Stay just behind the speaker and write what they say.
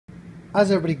How's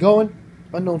everybody going?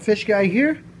 Unknown Fish Guy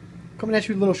here. Coming at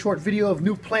you with a little short video of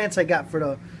new plants I got for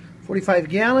the 45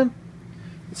 gallon.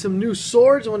 And some new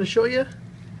swords I want to show you.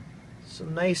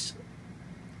 Some nice...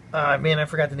 man, I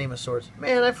forgot the name of swords.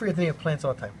 Man, I forget the name of plants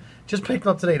all the time. Just picked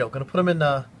them up today though. Gonna put them in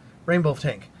the rainbow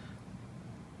tank.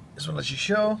 This one lets you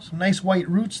show. Some nice white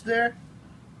roots there.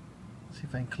 Let's see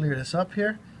if I can clear this up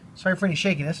here. Sorry for any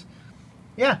shakiness.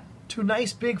 Yeah, two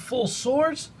nice big full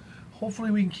swords.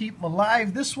 Hopefully we can keep them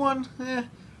alive. This one, the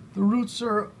roots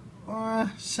are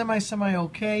semi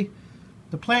okay.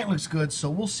 The plant looks good, so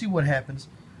we'll see what happens.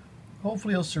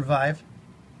 Hopefully it'll survive.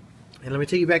 And let me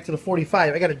take you back to the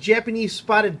 45. I got a Japanese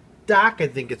spotted dock, I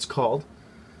think it's called.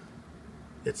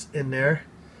 It's in there.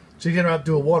 So you're gonna have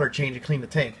to do a water change and clean the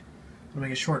tank. I'll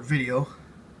make a short video.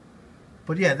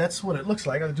 But yeah, that's what it looks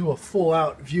like. I'll do a full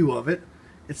out view of it.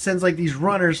 It sends like these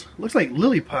runners, looks like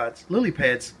lily pads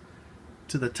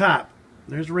to the top.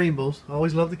 There's rainbows. I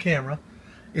always love the camera.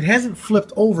 It hasn't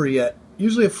flipped over yet.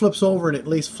 Usually it flips over and it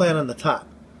lays flat on the top.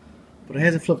 But it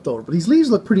hasn't flipped over. But these leaves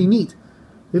look pretty neat.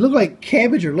 They look like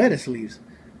cabbage or lettuce leaves.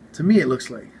 To me it looks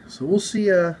like. So we'll see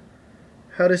how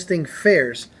this thing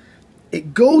fares.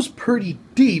 It goes pretty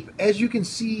deep. As you can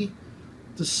see,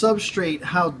 the substrate,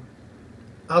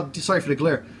 sorry for the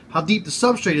glare, how deep the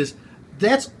substrate is,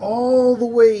 that's all the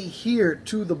way here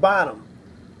to the bottom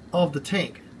of the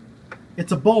tank.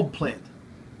 It's a bulb plant.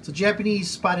 It's a Japanese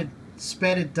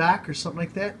spotted dock or something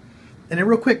like that. And then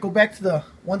real quick, go back to the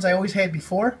ones I always had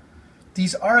before.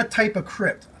 These are a type of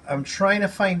crypt. I'm trying to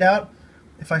find out.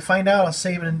 If I find out, I'll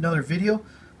save it in another video.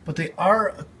 But they are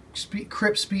a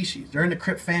crypt species. They're in the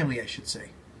crypt family, I should say.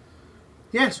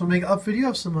 Yeah, so we'll make an up video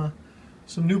of some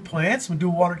new plants. We'll do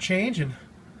a water change, and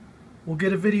we'll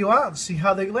get a video out and see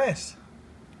how they last.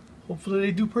 Hopefully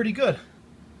they do pretty good.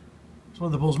 It's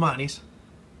one of the Bosmanis.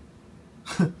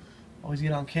 Always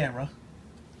get on camera.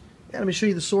 Yeah, let me show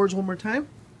you the swords one more time.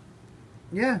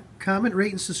 Yeah, comment,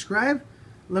 rate, and subscribe.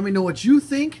 Let me know what you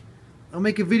think. I'll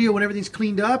make a video when everything's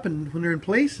cleaned up and when they're in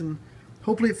place, and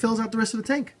hopefully it fills out the rest of the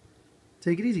tank.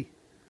 Take it easy.